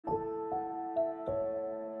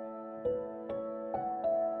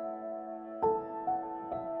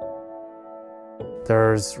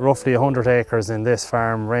There's roughly 100 acres in this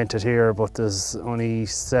farm rented here, but there's only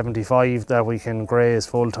 75 that we can graze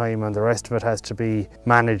full time, and the rest of it has to be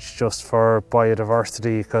managed just for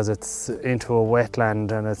biodiversity because it's into a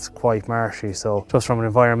wetland and it's quite marshy. So just from an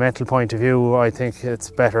environmental point of view, I think it's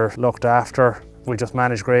better looked after. We just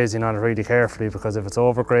manage grazing on it really carefully, because if it's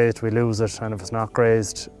overgrazed we lose it, and if it's not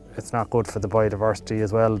grazed it's not good for the biodiversity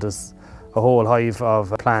as well. There's a whole hive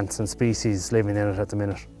of plants and species living in it at the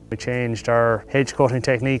minute. We changed our hedge cutting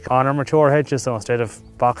technique on our mature hedges, so instead of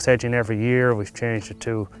box hedging every year, we've changed it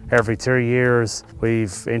to every 3 years.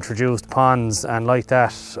 We've introduced ponds, and like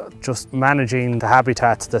that, just managing the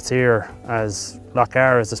habitats that's here. As Lough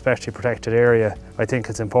Garr is a specially protected area, I think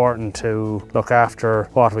it's important to look after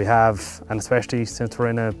what we have, and especially since we're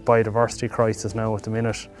in a biodiversity crisis now at the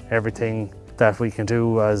minute, everything that we can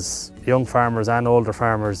do as young farmers and older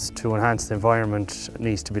farmers to enhance the environment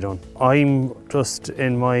needs to be done. I'm just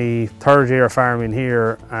in my 3rd year farming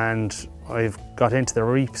here, and I've got into the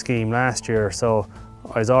REAP scheme last year, so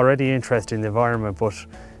I was already interested in the environment, but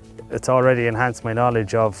it's already enhanced my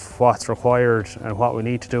knowledge of what's required and what we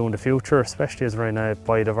need to do in the future, especially as we're in a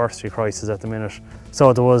biodiversity crisis at the minute.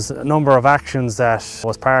 So there was a number of actions that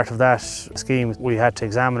was part of that scheme. We had to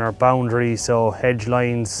examine our boundaries, so hedge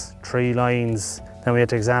lines, tree lines. Then we had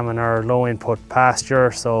to examine our low input pasture,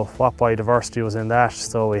 so what biodiversity was in that.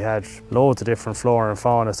 So we had loads of different flora and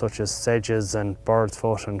fauna, such as sedges and bird's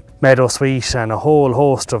foot and meadow sweet, and a whole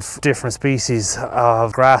host of different species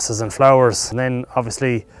of grasses and flowers. And then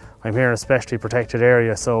obviously I'm here in a specially protected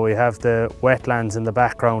area, so we have the wetlands in the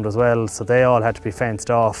background as well, so they all had to be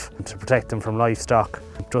fenced off to protect them from livestock,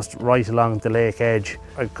 just right along the lake edge.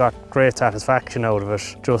 I got great satisfaction out of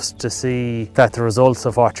it, just to see that the results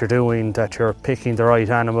of what you're doing, that you're picking the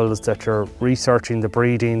right animals, that you're researching the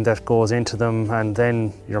breeding that goes into them, and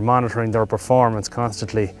then you're monitoring their performance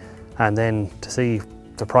constantly, and then to see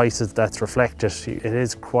the prices that's reflected, it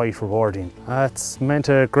is quite rewarding. It's meant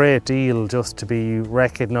a great deal just to be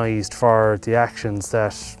recognised for the actions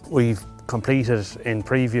that we've completed in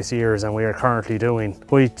previous years and we are currently doing.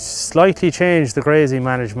 We slightly changed the grazing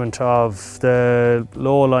management of the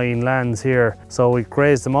low-lying lands here, so we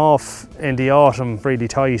grazed them off in the autumn really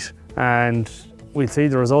tight, and we'll see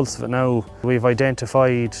the results of it now. We've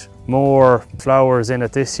identified more flowers in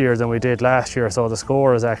it this year than we did last year, so the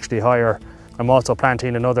score is actually higher. I'm also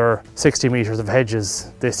planting another 60 metres of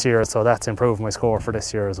hedges this year, so that's improved my score for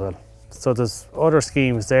this year as well. So there's other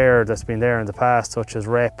schemes there that's been there in the past, such as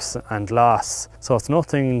REPS and LOS. So it's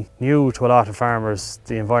nothing new to a lot of farmers,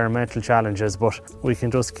 the environmental challenges, but we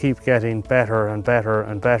can just keep getting better and better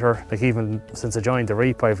and better. Like even since I joined the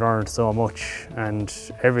REAP, I've learned so much, and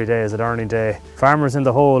every day is a learning day. Farmers in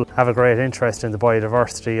the whole have a great interest in the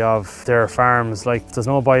biodiversity of their farms. Like, if there's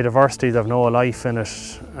no biodiversity, there's no life in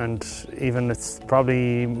it. And even it's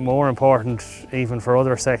probably more important even for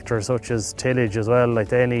other sectors such as tillage as well. Like,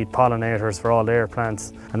 they need pollinators for all their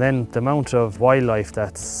plants. And then the amount of wildlife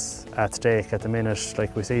that's at stake at the minute,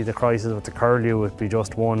 like we see the crisis with the curlew would be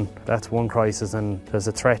just one. That's one crisis, and there's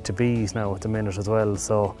a threat to bees now at the minute as well.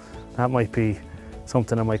 So that might be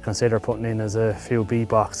something I might consider putting in as a few bee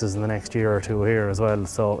boxes in the next year or two here as well.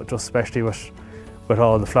 So just especially with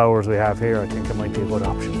all the flowers we have here, I think it might be a good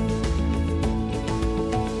option.